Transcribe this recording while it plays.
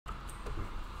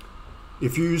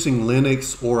If you're using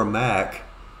Linux or a Mac,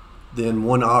 then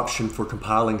one option for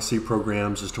compiling C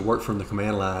programs is to work from the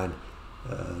command line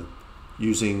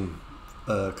using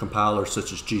a compiler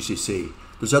such as GCC.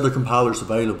 There's other compilers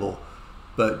available,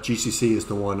 but GCC is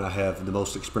the one I have the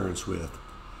most experience with.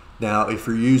 Now, if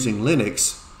you're using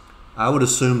Linux, I would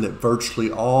assume that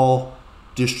virtually all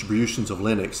distributions of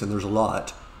Linux, and there's a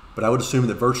lot, but I would assume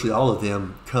that virtually all of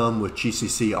them come with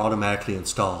GCC automatically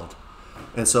installed.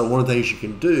 And so one of the things you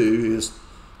can do is,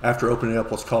 after opening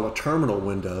up what's called a terminal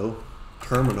window,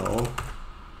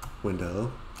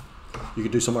 you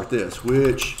can do something like this,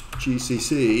 which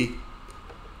GCC,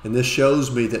 and this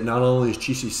shows me that not only is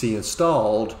GCC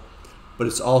installed, but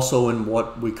it's also in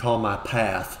what we call my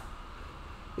path.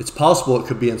 It's possible it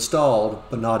could be installed,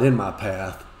 but not in my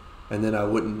path, and then I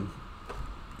would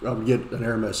get an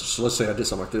error message. So let's say I did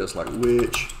something like this, like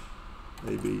which,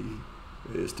 maybe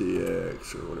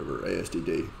ASDX or whatever,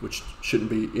 ASDD, which shouldn't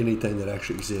be anything that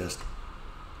actually exists.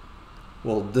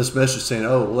 Well, this message is saying,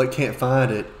 oh, well, it can't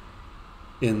find it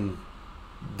in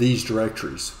these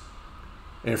directories.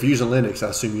 And if you're using Linux, I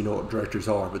assume you know what directories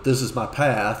are, but this is my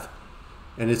path,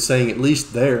 and it's saying at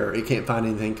least there it can't find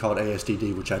anything called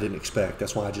ASDD, which I didn't expect.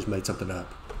 That's why I just made something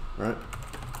up, right?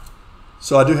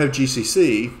 So I do have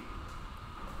GCC.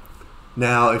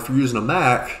 Now, if you're using a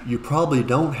Mac, you probably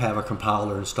don't have a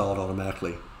compiler installed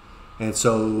automatically. And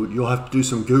so you'll have to do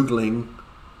some Googling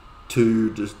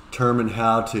to determine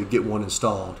how to get one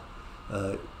installed.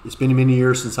 It's been many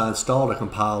years since I installed a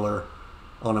compiler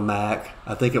on a Mac.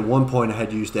 I think at one point I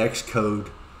had used the Xcode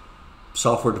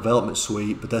software development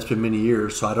suite, but that's been many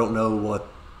years, so I don't know what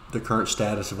the current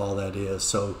status of all that is.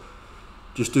 So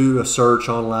just do a search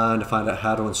online to find out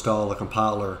how to install a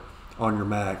compiler on your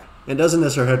Mac. It doesn't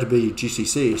necessarily have to be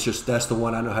GCC, it's just that's the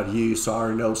one I know how to use, so I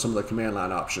already know some of the command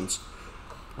line options.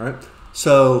 All right,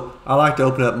 so I like to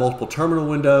open up multiple terminal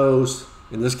windows.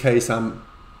 In this case, I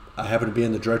happen to be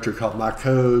in the directory called my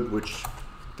code, which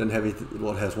doesn't have anything,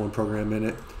 well, it has one program in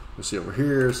it. You'll see over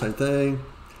here, same thing.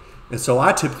 And so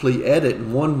I typically edit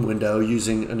in one window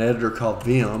using an editor called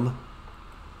Vim,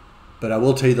 but I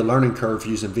will tell you the learning curve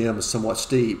using Vim is somewhat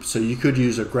steep. So you could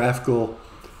use a graphical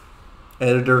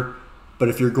editor, but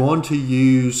if you're going to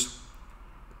use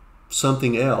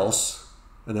something else,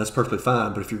 and that's perfectly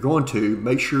fine, but if you're going to,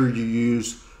 make sure you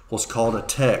use what's called a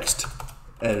text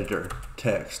editor,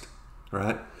 text,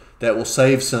 right? That will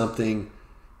save something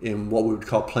in what we would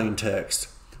call plain text.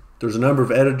 There's a number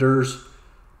of editors,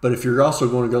 but if you're also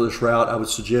going to go this route, I would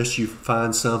suggest you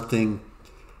find something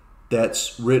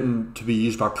that's written to be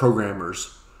used by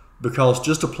programmers, because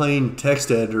just a plain text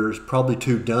editor is probably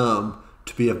too dumb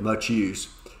to be of much use.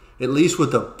 At least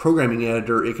with a programming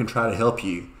editor, it can try to help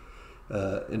you.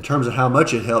 In terms of how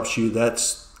much it helps you, that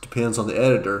depends on the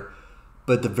editor,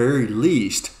 but at the very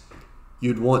least,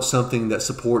 you'd want something that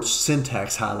supports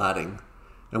syntax highlighting.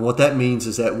 And what that means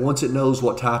is that once it knows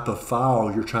what type of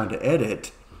file you're trying to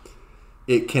edit,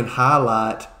 it can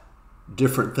highlight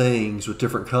different things with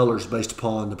different colors based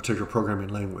upon the particular programming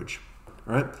language.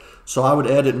 All right? So I would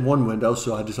edit in one window,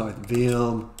 so I just like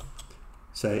Vim,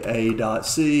 say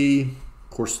a.c. Of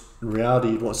course, in reality,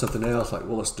 you'd want something else, like,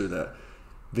 well, let's do that.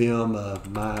 Vim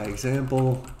my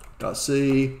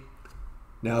example.c.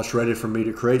 Now it's ready for me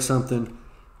to create something.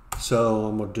 So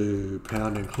I'm going to do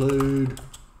pound include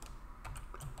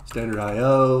standard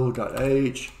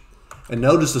io.h. And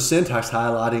notice the syntax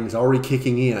highlighting is already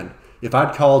kicking in. If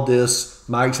I'd called this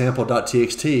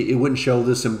myexample.txt, it wouldn't show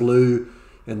this in blue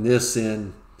and this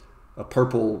in a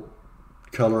purple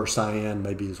color, cyan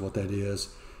maybe is what that is.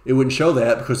 It wouldn't show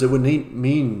that because it wouldn't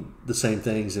mean the same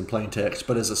things in plain text.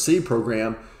 But as a C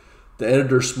program, the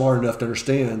editor's smart enough to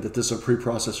understand that this is a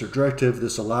preprocessor directive,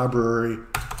 this is a library.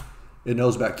 It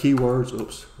knows about keywords.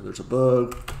 Oops, there's a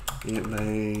bug. Int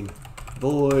main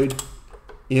void.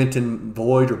 Int and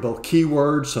void are both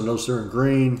keywords, so notice they're in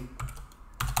green.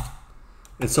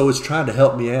 And so it's trying to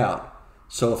help me out.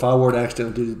 So if I were to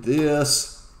accidentally do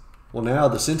this, well, now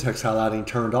the syntax highlighting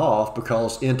turned off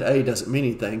because int a doesn't mean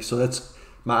anything. So that's,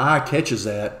 my eye catches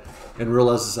that and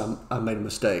realizes I made a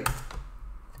mistake.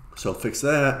 So fix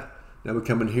that. Now we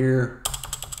come in here.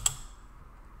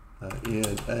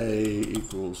 Int a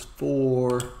equals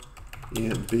 4.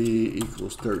 Int b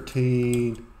equals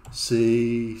 13.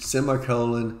 C,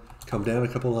 semicolon, come down a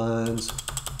couple lines.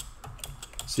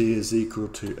 C is equal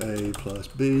to a plus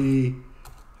b.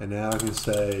 And now I can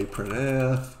say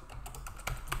printf,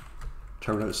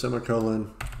 terminate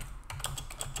semicolon.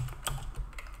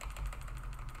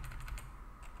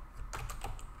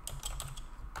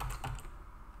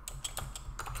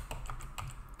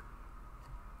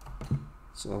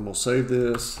 So I'm going to save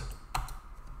this.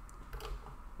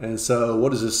 And so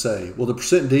what does this say? Well, the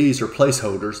 %Ds are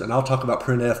placeholders, and I'll talk about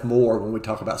printf more when we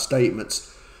talk about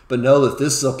statements. But know that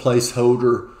this is a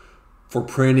placeholder for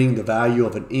printing the value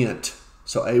of an int.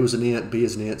 So A was an int, B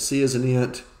is an int, C is an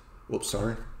int. Whoops,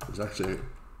 sorry. There's actually a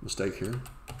mistake here.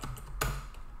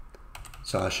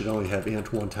 So I should only have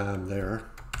int one time there.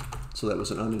 So that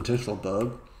was an unintentional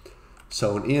bug.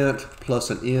 So an int plus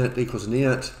an int equals an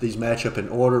int. These match up in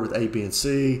order with A, B, and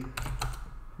C.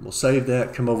 We'll save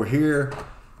that, come over here.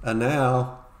 And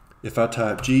now, if I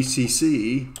type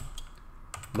GCC,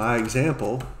 my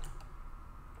example,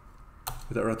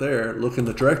 put that right there, look in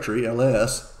the directory,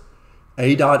 ls,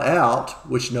 a.out,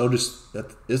 which notice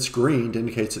that it's green,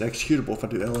 indicates an executable. If I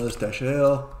do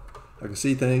ls-l, I can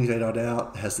see things.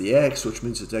 A.out has the X, which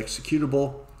means it's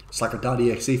executable. It's like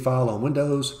a .exe file on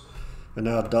Windows. And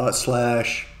now ./a.out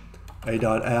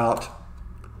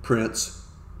prints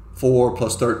 4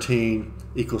 plus 13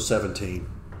 equals 17.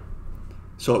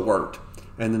 So it worked.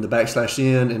 And then the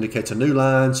 \n indicates a new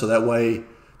line, so that way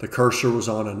the cursor was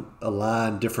on a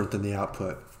line different than the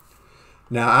output.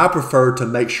 Now I prefer to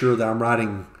make sure that I'm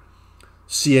writing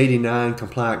C89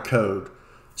 compliant code.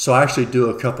 So I actually do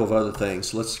a couple of other things.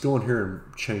 So let's go in here and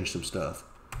change some stuff.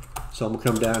 So I'm gonna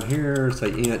come down here and say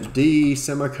int d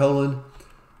semicolon.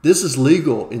 This is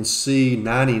legal in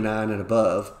C99 and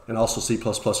above, and also C++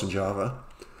 and Java.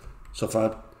 So if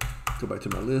I go back to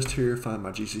my list here, find my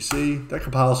GCC, that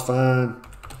compiles fine,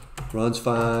 runs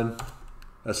fine,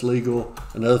 that's legal.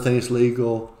 Another thing that's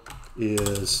legal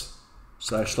is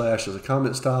 / as a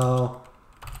comment style.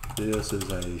 This is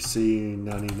a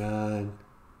C99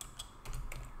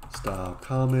 style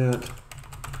comment.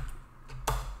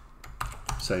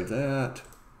 Save that.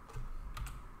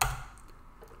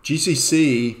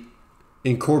 GCC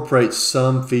incorporates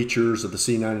some features of the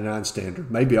C99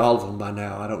 standard, maybe all of them by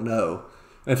now, I don't know.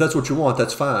 And if that's what you want,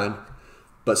 that's fine.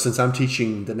 But since I'm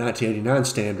teaching the 1989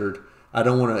 standard, I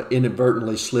don't want to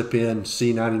inadvertently slip in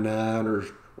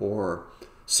C99 or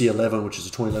C11, which is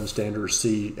a 2011 standard, or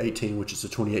C18, which is a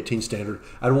 2018 standard.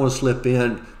 I don't want to slip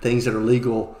in things that are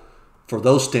legal for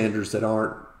those standards that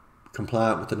aren't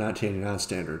compliant with the 1989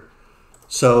 standard.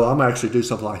 So I'm actually do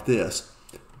something like this.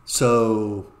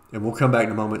 So, and we'll come back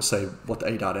in a moment and say what the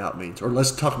a.out means. Or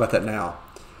let's talk about that now.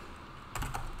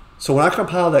 So when I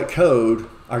compile that code,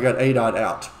 I got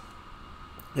a.out.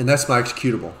 And that's my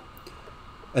executable.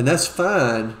 And that's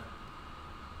fine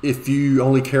if you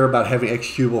only care about having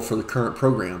executable for the current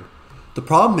program. The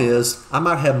problem is I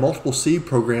might have multiple C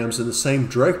programs in the same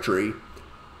directory,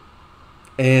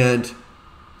 and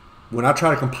when I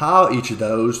try to compile each of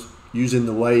those using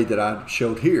the way that I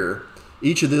showed here,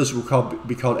 each of those will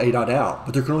be called a.out,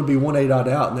 but there can only be one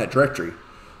a.out in that directory.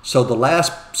 So the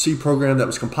last C program that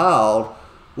was compiled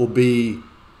will be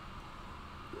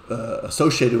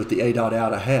associated with the a.out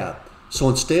I have. So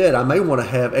instead, I may want to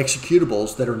have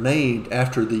executables that are named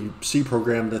after the C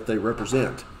program that they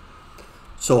represent.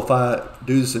 So if I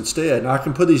do this instead, now I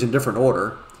can put these in different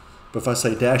order, but if I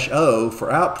say -o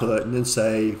for output and then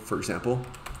say, for example,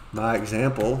 my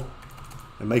example,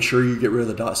 and make sure you get rid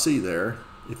of the .c there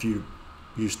if you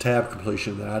use tab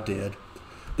completion that I did.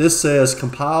 This says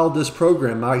compile this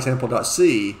program, my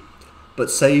example.c, but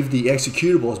save the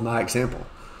executable as my example.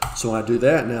 So when I do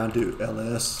that, now I do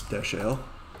ls-l,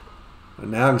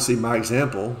 and now I can see my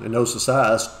example, and notice the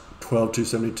size,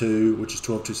 12272, which is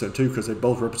 12272 because they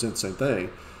both represent the same thing.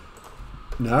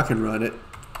 Now I can run it,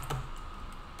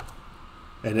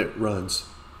 and it runs,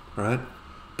 all right?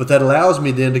 But that allows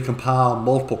me then to compile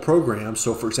multiple programs.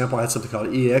 So for example, I had something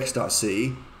called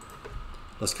ex.c.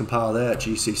 Let's compile that,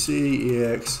 GCC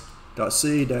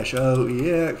ex.c-o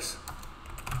ex.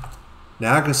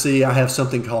 Now I can see I have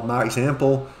something called my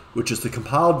example, which is the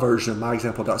compiled version of my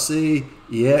example.c.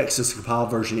 ex is the compiled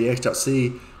version of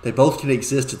ex.c. They both can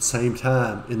exist at the same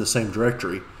time in the same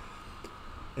directory.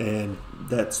 And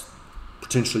that's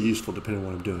potentially useful depending on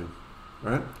what I'm doing,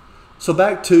 right? So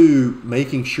back to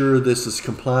making sure this is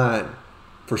compliant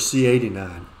for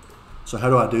C89. So how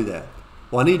do I do that?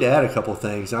 Well, I need to add a couple of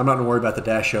things. I'm not going to worry about the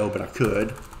 -o, but I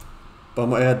could. But I'm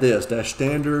going to add this,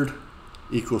 -standard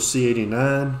equals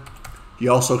C89.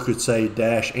 You also could say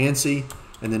 -ANSI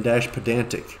and then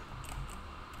 -pedantic.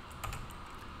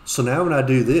 So now when I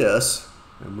do this,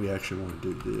 and we actually want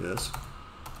to do this,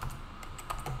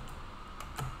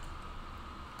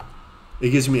 it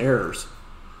gives me errors.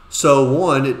 So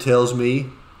one, it tells me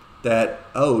that,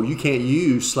 oh, you can't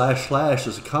use /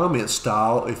 as a comment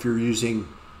style if you're using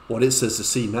what it says is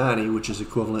C90, which is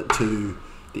equivalent to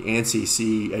the ANSI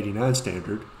C89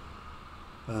 standard.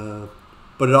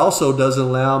 But it also doesn't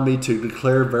allow me to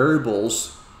declare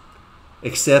variables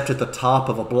except at the top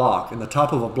of a block. And the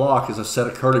top of a block is a set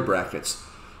of curly brackets.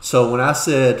 So when I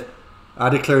said I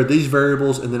declared these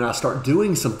variables and then I start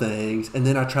doing some things and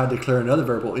then I try to declare another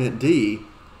variable int d,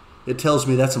 it tells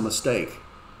me that's a mistake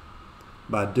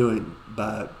by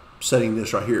setting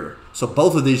this right here. So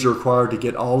both of these are required to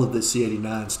get all of the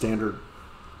C89 standard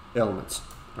elements.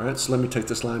 All right, so let me take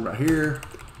this line right here,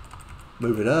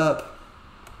 move it up,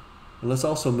 and let's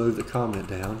also move the comment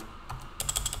down.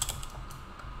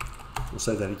 We'll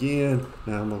say that again.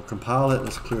 Now I'm going to compile it.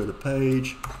 Let's clear the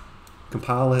page.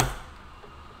 Compile it.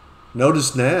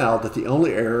 Notice now that the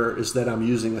only error is that I'm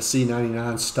using a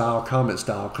C99 style comment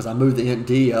style because I moved the int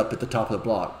d up at the top of the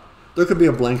block. There could be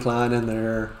a blank line in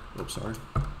there. Oops, sorry.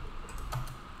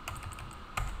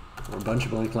 Or a bunch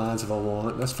of blank lines if I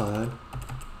want. That's fine.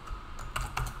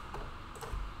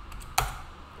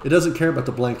 It doesn't care about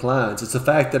the blank lines. It's the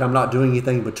fact that I'm not doing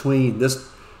anything between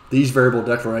these variable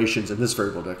declarations and this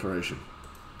variable declaration.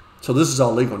 So this is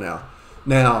all legal now.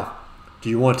 Now, do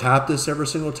you want to type this every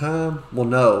single time? Well,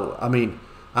 no. I mean,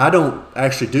 I don't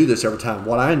actually do this every time.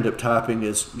 What I end up typing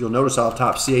is, you'll notice I'll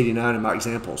type C89 in my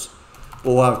examples.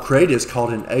 Well, what I've created is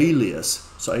called an alias.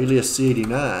 So alias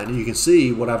C89. And you can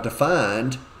see what I've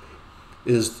defined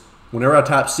is whenever I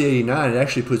type C89, it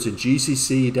actually puts in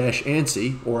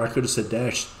GCC-ANSI, or I could have said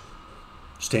dash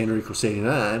standard equals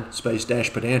C89 space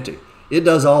dash pedantic. It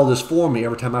does all this for me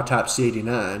every time I type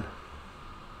C89.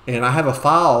 And I have a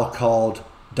file called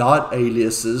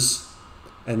 .aliases,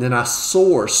 and then I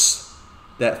source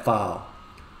that file.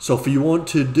 So if you want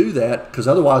to do that, because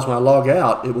otherwise when I log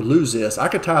out, it would lose this. I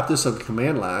could type this on the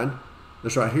command line,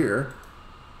 this right here.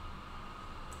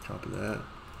 Copy that.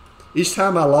 Each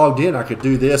time I logged in, I could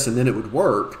do this and then it would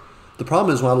work. The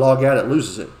problem is when I log out, it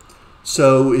loses it.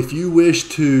 So if you wish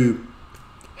to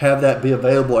have that be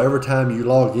available every time you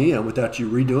log in without you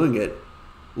redoing it,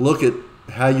 look at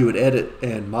how you would edit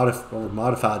and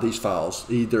modify these files,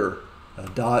 either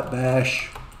 .bash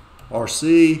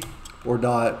rc or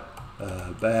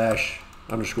 .bash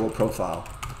underscore profile.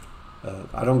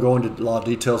 I don't go into a lot of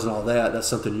details and all that. That's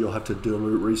something you'll have to do a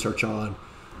little research on.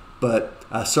 But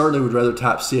I certainly would rather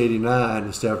type C89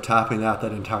 instead of typing out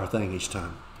that entire thing each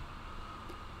time.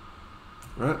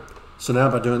 All right. So now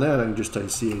by doing that, I can just take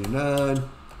C89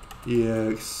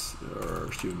 ex, or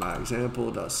excuse my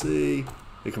example.c.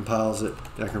 It compiles it.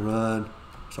 I can run.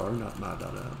 Sorry, not my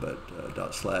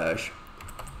but slash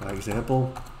my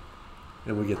example,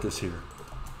 and we get this here.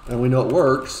 And we know it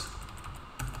works.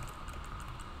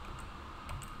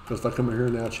 So if I come in here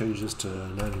now, change this to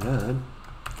 99.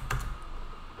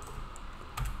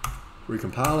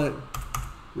 Recompile it,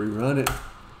 rerun it.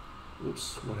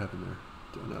 Oops, what happened there?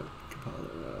 Did not compile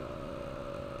it.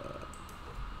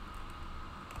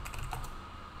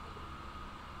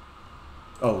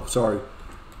 Oh, sorry.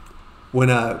 When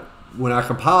I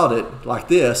compiled it like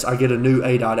this, I get a new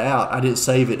a.out. I didn't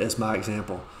save it as my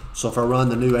example. So if I run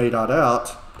the new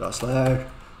a.out .slash,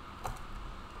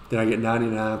 then I get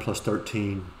 99 plus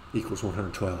 13 equals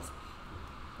 112.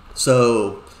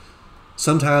 So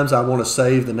sometimes I want to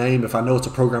save the name if I know it's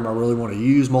a program I really want to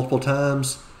use multiple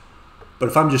times. But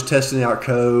if I'm just testing out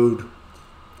code,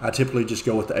 I typically just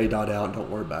go with the a.out and don't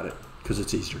worry about it because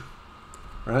it's easier.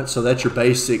 All right, so that's your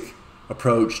basic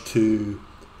approach to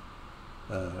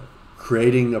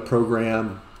creating a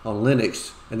program on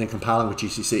Linux and then compiling with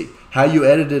GCC. How you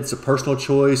edit it's a personal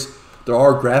choice. There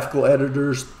are graphical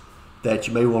editors that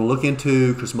you may want to look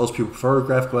into because most people prefer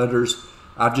graphical editors.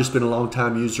 I've just been a long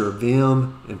time user of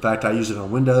Vim. In fact, I use it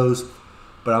on Windows,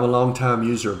 but I'm a long time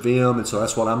user of Vim, and so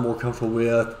that's what I'm more comfortable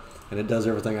with, and it does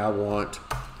everything I want,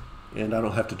 and I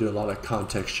don't have to do a lot of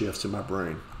context shifts in my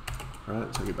brain. All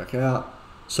right, so get back out.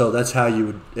 So that's how you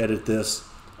would edit this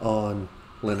on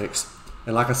Linux.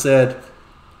 And like I said,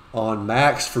 on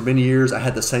Macs for many years, I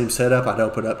had the same setup. I'd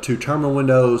open up two terminal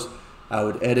windows. I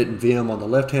would edit in Vim on the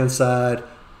left-hand side,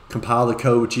 compile the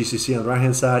code with GCC on the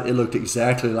right-hand side. It looked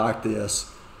exactly like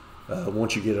this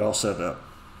once you get it all set up.